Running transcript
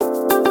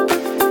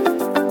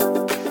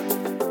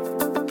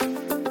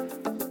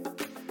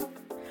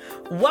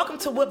Welcome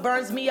to What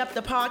Burns Me Up,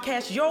 the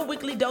podcast, your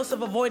weekly dose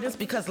of avoidance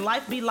because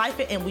life be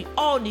lifing and we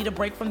all need a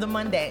break from the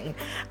mundane.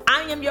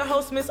 I am your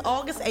host, Miss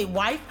August, a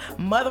wife,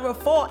 mother of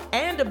four,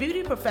 and a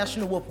beauty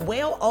professional with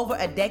well over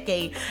a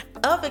decade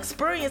of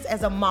experience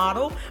as a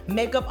model,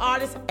 makeup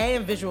artist,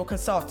 and visual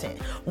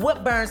consultant.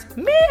 What burns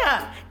me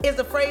up is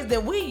a phrase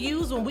that we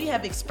use when we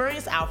have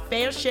experienced our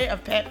fair share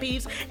of pet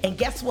peeves. And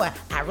guess what?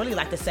 I really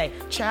like to say,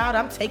 child,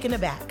 I'm taking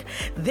it back.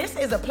 This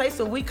is a place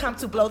where we come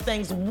to blow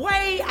things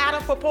way out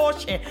of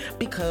proportion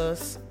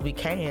because we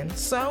can.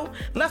 So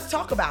let's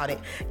talk about it.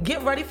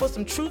 Get ready for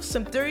some truth,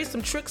 some theories,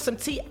 some tricks, some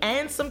tea,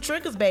 and some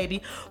triggers,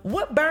 baby.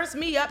 What burns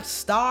me up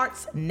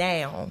starts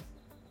now.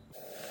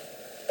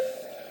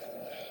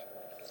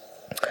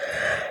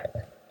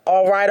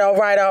 All right.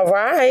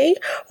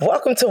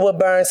 Welcome to What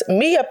Burns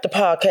Me Up, the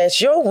podcast,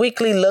 your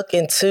weekly look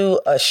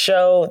into a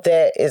show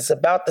that is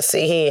about to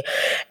sit here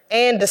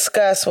and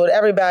discuss what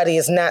everybody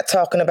is not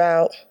talking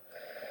about.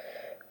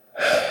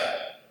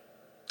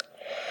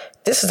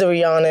 This is the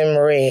Rihanna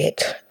and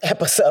Red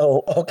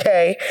episode,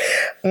 okay?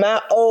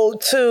 My ode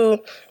to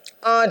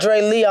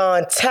Andre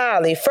Leon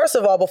Talley. First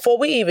of all, before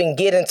we even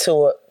get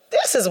into it,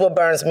 this is What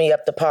Burns Me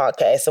Up, the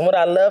podcast. And what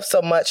I love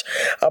so much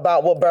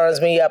about What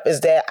Burns Me Up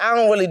is that I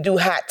don't really do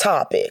hot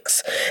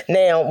topics.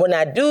 Now, when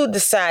I do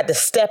decide to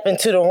step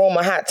into the room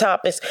of hot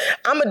topics,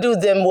 I'm going to do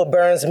them What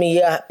Burns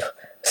Me Up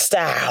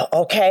style,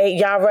 okay?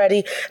 Y'all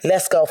ready?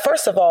 Let's go.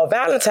 First of all,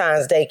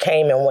 Valentine's Day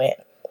came and went.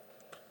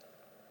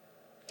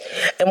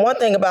 And one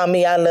thing about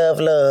me, I love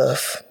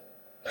love.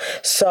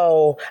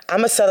 So I'm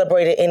going to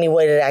celebrate it any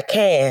way that I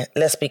can.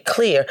 Let's be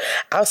clear.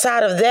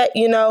 Outside of that,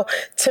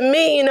 to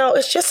me,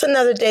 it's just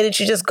another day that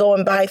you just go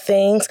and buy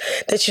things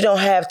that you don't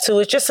have to.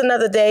 It's just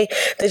another day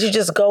that you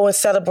just go and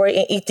celebrate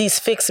and eat these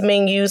fixed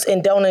menus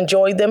and don't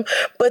enjoy them.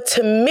 But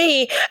to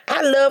me,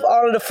 I love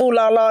all of the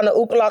foo-la-la and the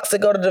oop-locks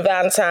that go to the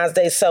Valentine's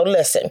Day. So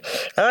listen,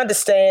 I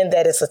understand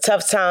that it's a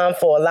tough time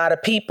for a lot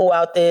of people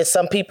out there.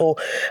 Some people,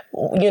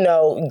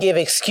 give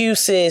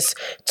excuses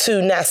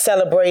to not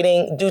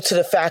celebrating due to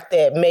the fact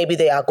that maybe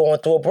they are going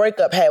through a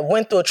breakup,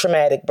 went through a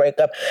traumatic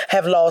breakup,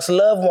 have lost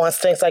loved ones,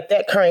 things like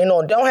that carrying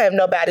on. Don't have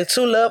nobody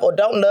to love or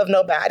don't love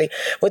nobody.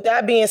 With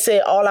that being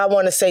said, all I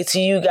want to say to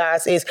you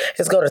guys is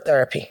go to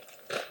therapy.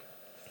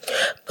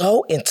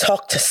 Go and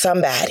talk to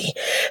somebody.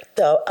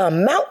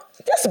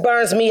 This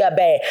burns me up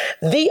bad.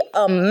 The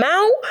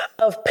amount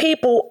of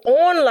people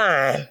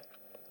online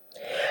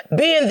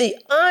being the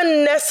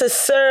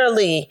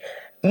unnecessarily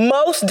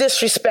most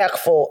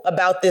disrespectful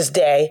about this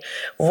day,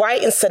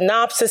 writing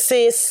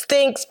synopsises,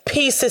 think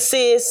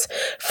pieces,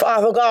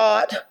 Father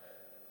God,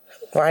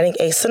 writing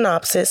a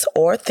synopsis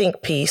or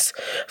think piece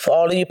for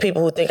all of you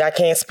people who think I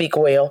can't speak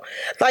well.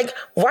 Like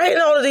writing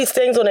all of these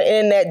things on the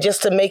internet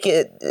just to make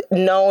it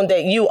known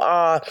that you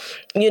are,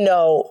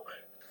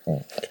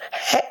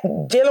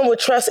 dealing with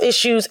trust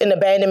issues and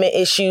abandonment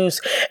issues,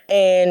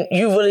 and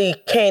you really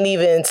can't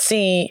even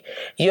see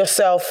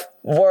yourself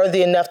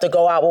worthy enough to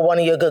go out with one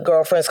of your good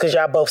girlfriends because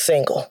y'all both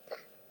single.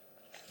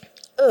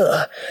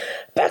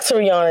 Back to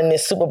Rihanna and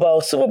this Super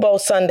Bowl. Super Bowl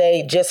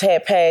Sunday just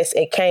had passed.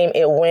 It came,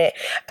 it went.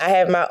 I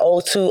have my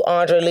O2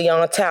 Andre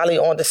Leon Talley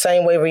on the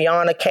same way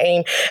Rihanna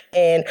came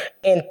and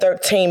in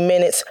 13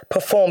 minutes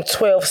performed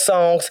 12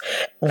 songs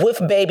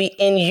with baby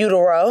in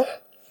utero.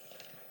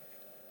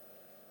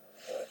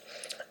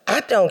 I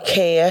don't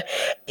care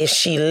if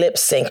she lip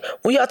sync.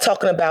 We are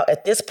talking about,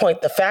 at this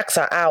point, the facts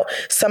are out.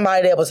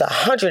 Somebody that was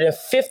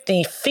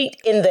 150 feet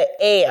in the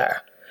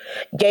air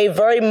gave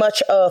very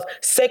much of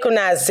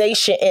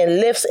synchronization and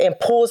lifts and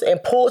pulls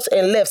and pulls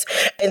and lifts.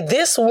 And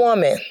this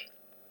woman,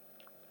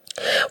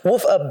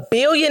 with a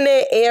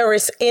billionaire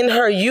heiress in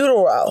her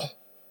utero,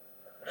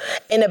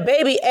 and a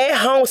baby at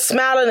home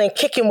smiling and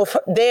kicking with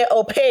their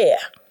au pair,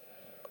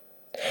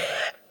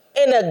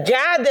 and a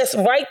guy that's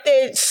right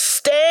there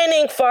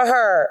standing for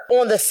her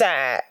on the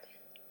side.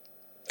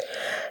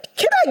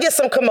 Can I get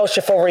some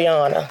commotion for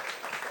Rihanna?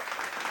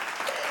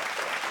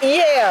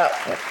 Yeah,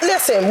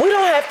 listen, we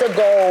don't have to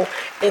go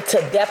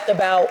into depth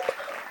about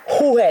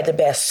who had the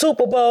best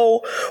Super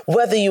Bowl,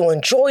 whether you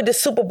enjoyed the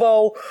Super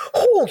Bowl.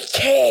 Who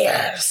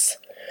cares?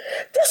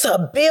 This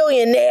a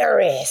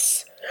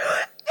billionaires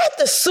at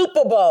the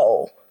Super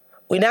Bowl.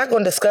 We're not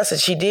going to discuss it.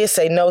 She did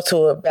say no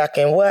to it back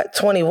in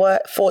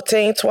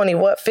 14,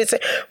 20, 15.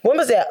 When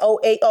was that?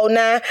 08,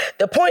 09?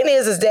 The point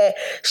is that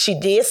she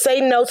did say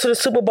no to the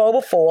Super Bowl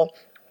before.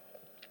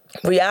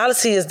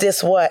 Reality is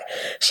this what?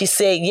 She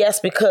said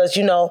yes because,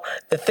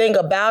 the thing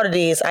about it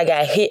is I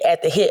got hit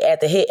at the hit at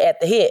the hit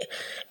at the hit.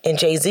 And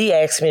Jay-Z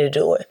asked me to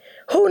do it.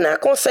 Who not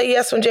going to say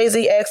yes when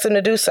Jay-Z asks him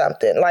to do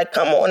something? Like,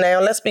 come on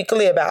now, let's be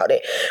clear about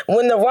it.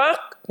 When the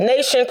Rock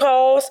Nation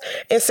calls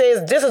and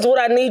says, this is what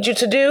I need you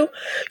to do,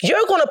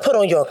 you're going to put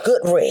on your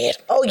good red.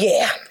 Oh,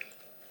 yeah.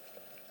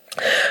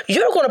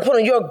 You're going to put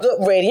on your good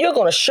red. You're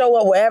going to show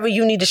up wherever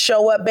you need to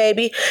show up,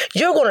 baby.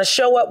 You're going to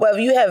show up whether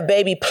you have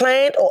baby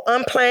planned or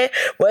unplanned,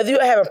 whether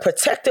you're having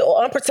protected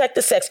or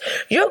unprotected sex.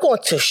 You're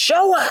going to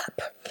show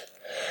up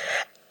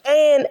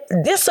and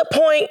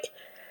disappoint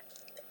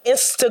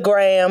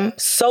Instagram,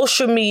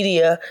 social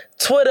media,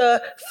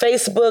 Twitter,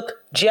 Facebook,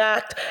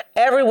 jacked,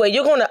 everywhere.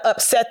 You're going to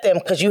upset them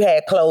because you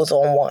had clothes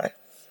on one.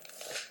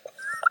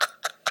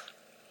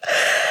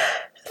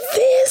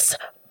 This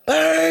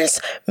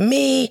burns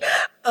me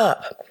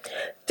up.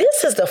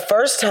 This is the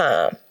first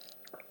time,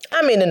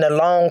 in a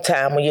long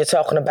time, when you're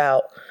talking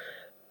about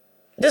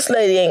this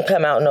lady ain't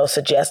come out in no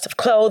suggestive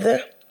clothing.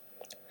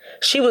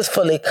 She was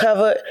fully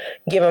covered,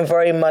 giving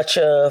very much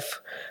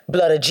of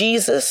blood of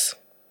Jesus.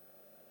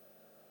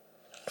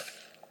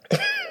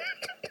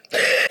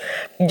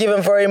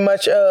 Giving very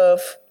much of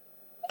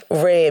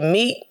red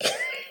meat.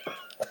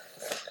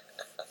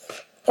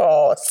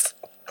 Pause.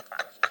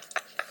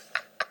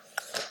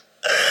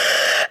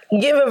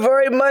 Giving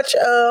very much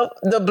of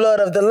the blood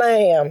of the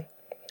lamb.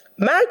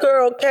 My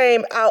girl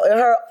came out in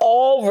her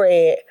all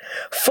red,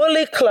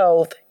 fully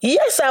clothed.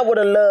 Yes, I would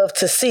have loved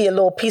to see a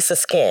little piece of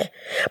skin,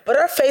 but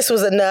her face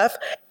was enough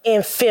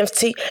in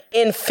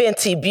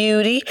Fenty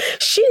Beauty.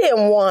 She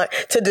didn't want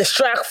to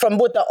distract from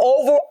what the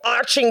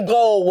overarching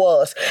goal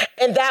was,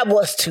 and that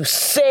was to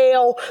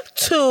sell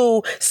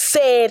to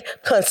said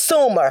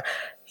consumer.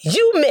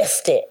 You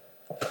missed it.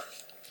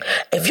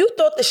 If you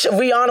thought that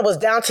Rihanna was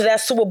down to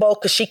that Super Bowl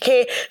because she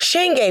cared, she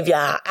ain't gave you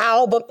an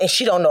album and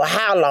she don't know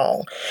how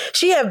long.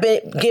 She have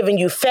been giving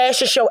you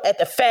fashion show at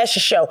the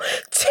fashion show,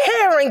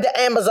 tearing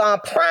the Amazon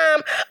Prime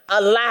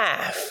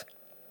alive.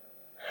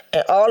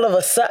 And all of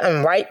a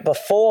sudden, right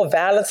before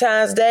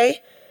Valentine's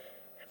Day,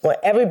 when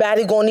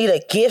everybody gonna need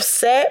a gift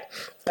set,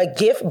 a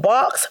gift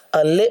box,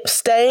 a lip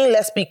stain,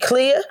 let's be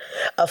clear,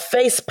 a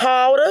face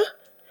powder,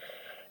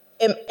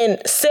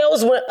 and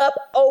sales went up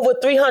over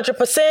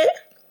 300%,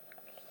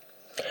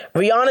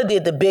 Rihanna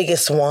did the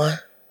biggest one.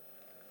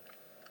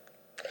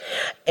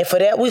 And for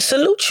that, we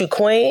salute you,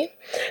 Queen.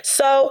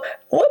 So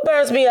what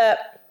burns me up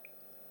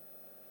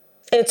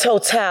in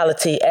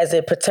totality as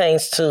it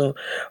pertains to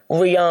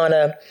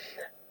Rihanna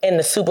in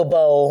the Super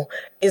Bowl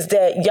is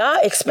that y'all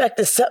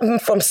expected something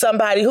from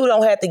somebody who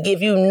don't have to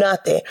give you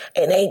nothing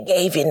and ain't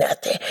gave you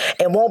nothing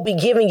and won't be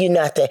giving you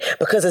nothing,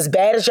 because as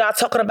bad as y'all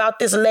talking about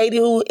this lady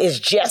who is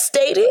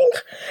gestating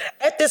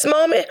at this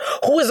moment,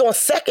 who is on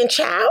second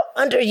child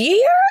under a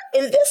year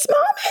in this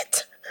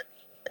moment,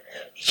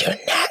 you're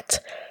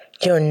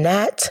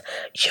not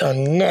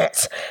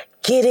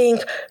getting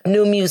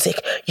new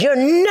music. You're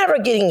never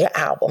getting your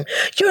album.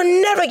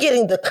 You're never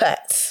getting the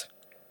cuts.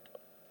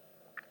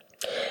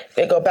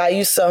 They go buy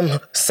you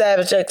some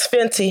Savage X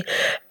Fenty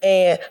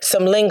and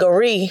some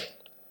lingerie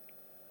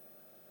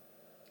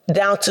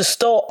down to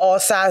store, all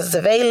sizes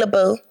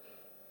available.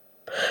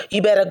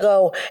 You better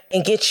go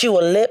and get you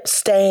a lip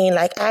stain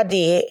like I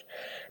did,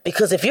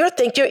 because if you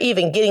think you're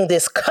even getting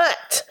this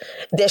cut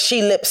that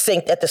she lip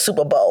synced at the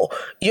Super Bowl,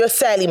 you're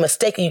sadly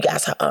mistaken. You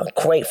guys are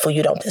ungrateful.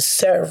 You don't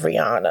deserve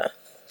Rihanna.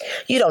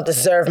 You don't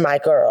deserve my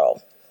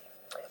girl.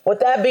 With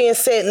that being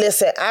said,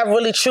 listen, I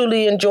really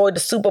truly enjoyed the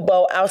Super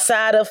Bowl.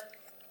 Outside of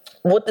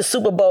what the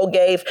Super Bowl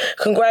gave,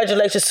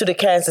 congratulations to the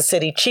Kansas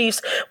City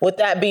Chiefs. With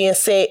that being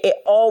said, it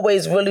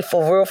always really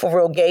for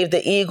real gave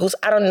the Eagles.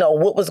 I don't know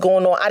what was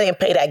going on. I didn't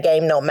pay that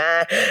game no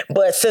mind.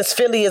 But since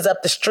Philly is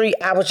up the street,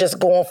 I was just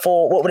going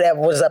for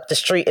whatever was up the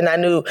street. And I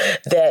knew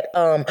that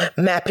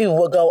my people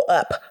would go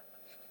up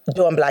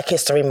during Black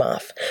History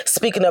Month.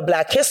 Speaking of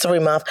Black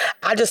History Month,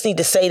 I just need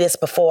to say this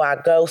before I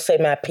go say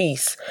my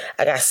piece.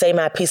 I got to say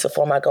my piece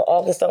before I go.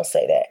 August, don't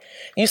say that.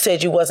 You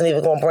said you wasn't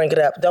even going to bring it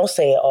up. Don't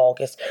say it,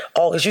 August.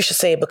 August, you should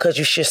say it because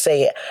you should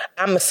say it.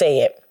 I'm going to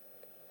say it.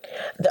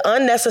 The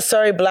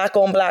unnecessary black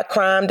on black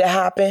crime that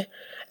happened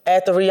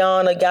after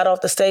Rihanna got off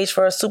the stage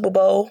for her Super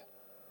Bowl.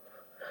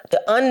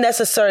 The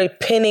unnecessary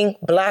pinning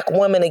black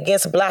women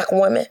against black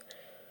women.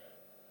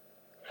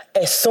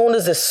 As soon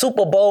as the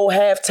Super Bowl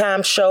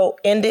halftime show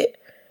ended,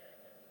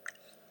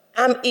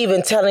 I'm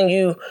even telling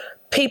you,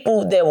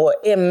 people that were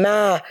in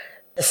my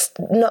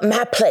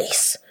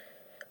place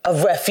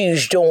of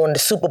refuge during the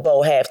Super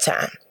Bowl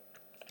halftime,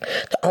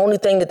 the only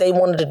thing that they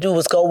wanted to do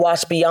was go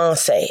watch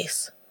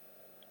Beyonce's.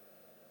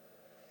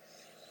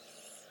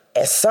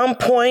 At some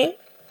point,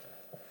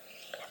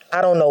 I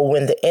don't know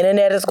when the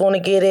internet is going to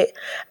get it.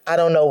 I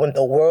don't know when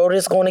the world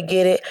is going to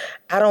get it.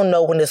 I don't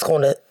know when it's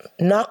going to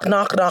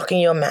knock in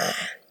your mind.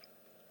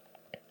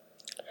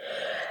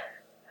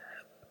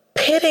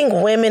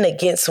 Pitting women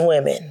against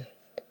women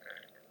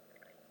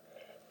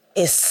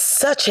is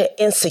such an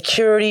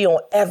insecurity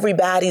on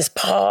everybody's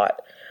part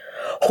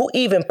who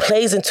even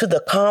plays into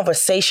the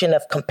conversation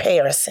of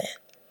comparison.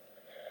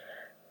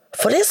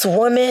 For this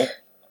woman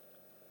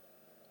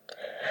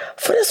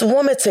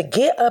to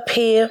get up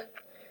here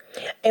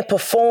and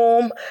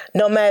perform,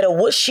 no matter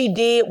what she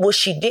did, what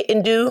she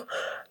didn't do,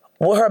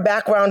 what her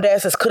background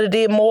dancers could have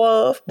did more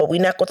of, but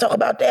we're not going to talk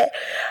about that,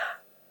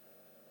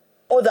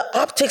 or the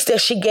optics that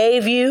she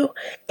gave you,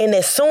 and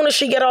as soon as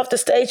she got off the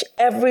stage,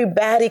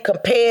 everybody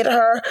compared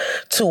her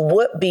to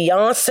what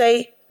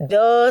Beyonce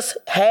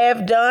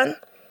have done,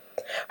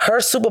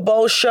 her Super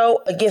Bowl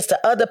show against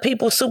the other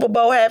people's Super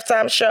Bowl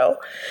halftime show.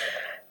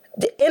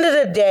 The end of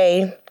the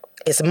day,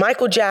 it's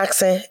Michael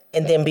Jackson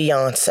and then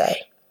Beyonce.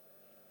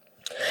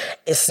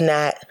 It's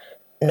not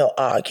no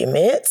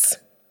arguments.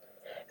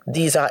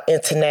 These are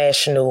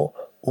international,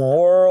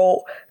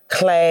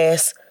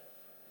 world-class,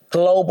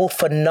 global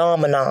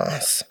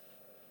phenomenons.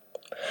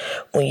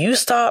 When you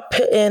start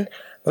putting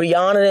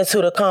Rihanna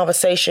into the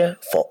conversation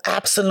for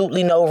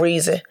absolutely no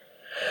reason,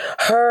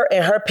 her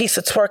and her piece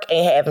of twerk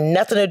ain't have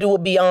nothing to do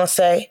with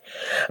Beyonce.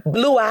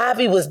 Blue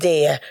Ivy was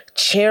there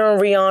cheering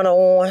Rihanna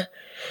on.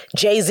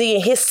 Jay-Z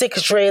and his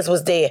Six Dreads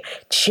was there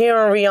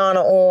cheering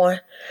Rihanna on.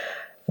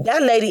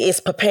 That lady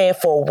is preparing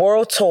for a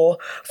world tour.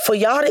 For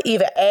y'all to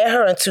even add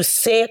her into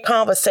said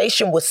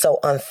conversation was so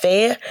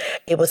unfair.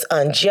 It was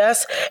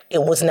unjust.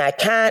 It was not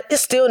kind.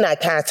 It's still not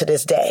kind to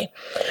this day.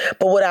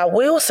 But what I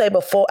will say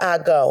before I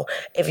go,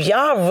 if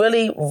y'all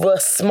really were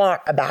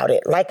smart about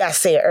it, like I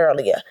said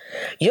earlier,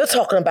 you're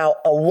talking about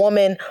a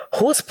woman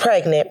who's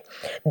pregnant,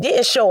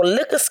 didn't show a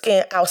lick of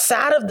skin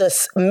outside of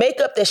the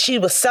makeup that she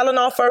was selling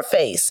off her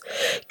face,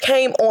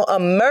 came on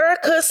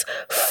America's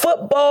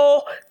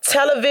football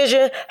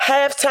television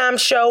halftime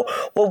show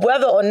with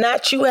whether or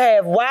not you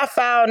have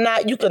Wi-Fi or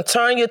not, you can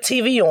turn your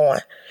TV on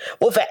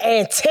with an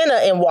antenna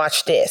and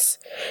watch this.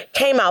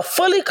 Came out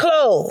fully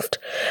clothed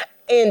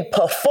and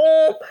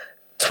performed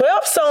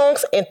 12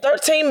 songs in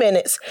 13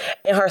 minutes,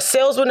 and her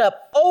sales went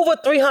up over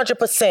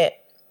 300%.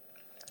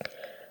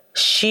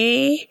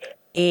 She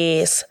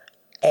is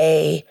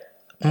a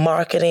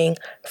marketing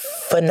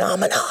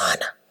phenomenon.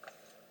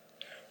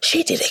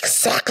 She did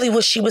exactly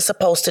what she was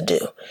supposed to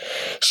do.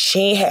 She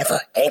ain't have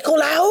her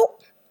ankle out.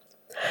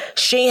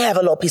 She ain't have a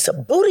little piece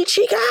of booty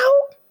cheek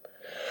out.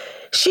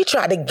 She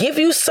tried to give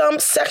you some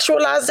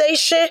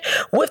sexualization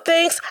with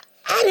things.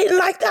 I didn't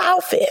like the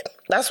outfit.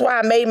 That's why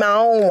I made my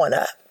own one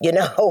up, you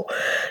know.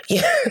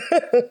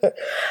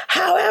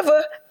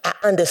 However, I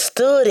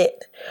understood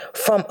it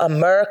from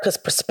America's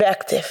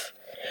perspective.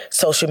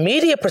 Social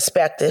media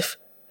perspective,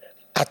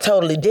 I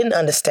totally didn't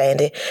understand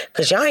it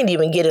because y'all ain't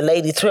even get a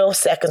lady 12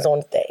 seconds on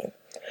the thing.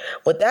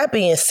 With that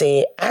being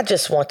said, I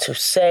just want to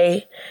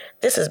say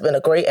this has been a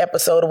great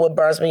episode of What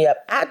Burns Me Up.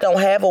 I don't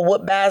have a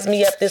What Buys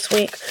Me Up this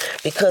week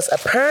because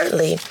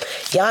apparently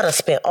y'all done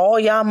spent all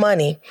y'all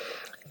money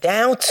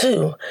down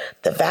to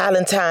the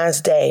Valentine's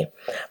Day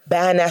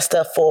buying that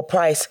stuff full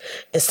price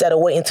instead of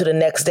waiting till the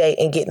next day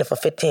and getting it for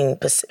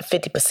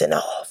 50%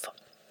 off.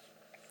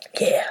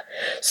 Yeah,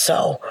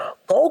 so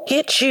go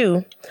get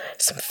you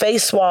some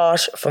face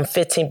wash from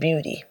Fenty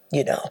Beauty,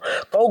 you know.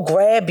 Go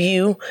grab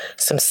you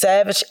some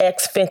Savage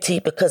X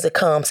Fenty because it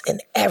comes in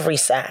every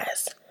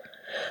size.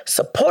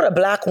 Support a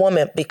Black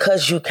woman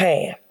because you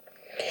can.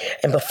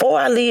 And before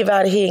I leave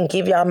out of here and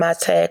give y'all my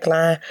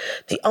tagline,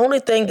 the only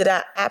thing that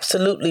I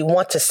absolutely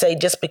want to say,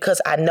 just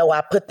because I know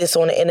I put this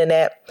on the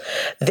internet,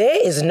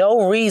 there is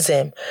no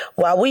reason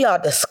why we are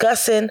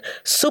discussing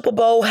Super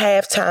Bowl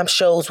halftime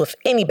shows with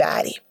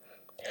anybody.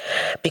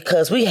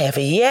 Because we have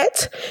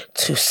yet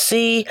to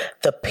see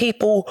the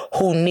people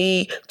who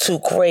need to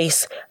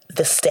grace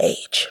the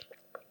stage.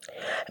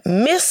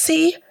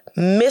 Missy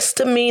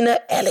Misdemeanor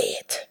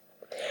Elliott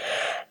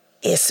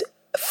is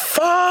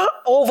far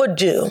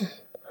overdue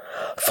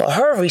for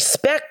her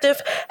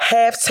respective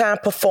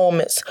halftime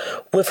performance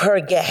with her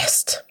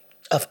guest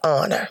of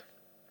honor,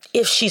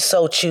 if she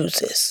so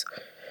chooses.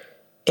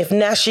 If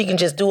not, she can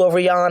just do a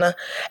Rihanna.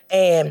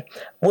 And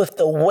with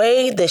the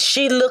way that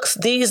she looks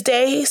these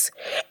days,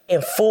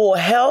 in full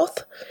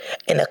health,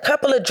 and a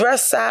couple of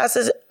dress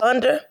sizes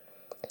under,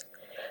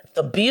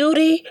 the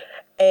beauty,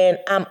 and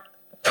I'm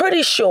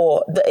pretty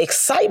sure the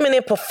excitement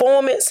and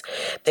performance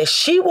that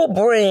she will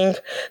bring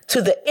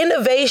to the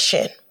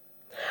innovation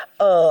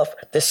of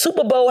the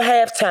Super Bowl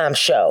halftime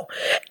show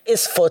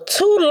is for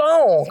too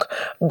long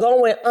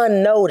going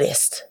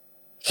unnoticed.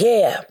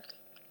 Yeah.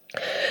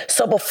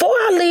 So before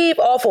I leave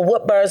off of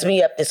What Burns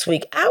Me Up this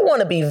week, I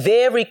want to be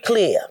very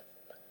clear.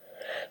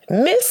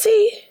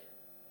 Missy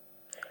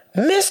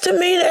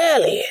Misdemeanor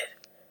Elliott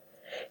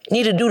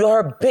need to do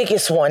her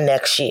biggest one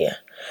next year.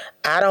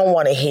 I don't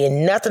want to hear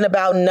nothing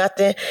about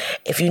nothing.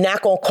 If you're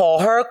not going to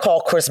call her,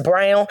 call Chris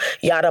Brown.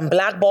 Y'all done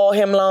blackball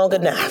him long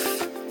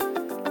enough.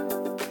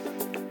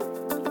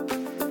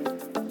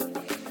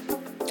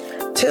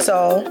 Tis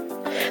all.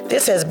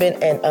 This has been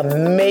an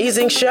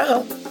amazing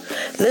show.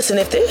 Listen,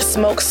 if there's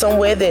smoke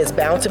somewhere, there's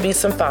bound to be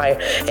some fire.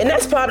 And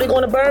that's probably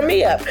going to burn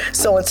me up.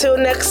 So until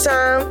next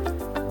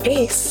time,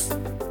 peace.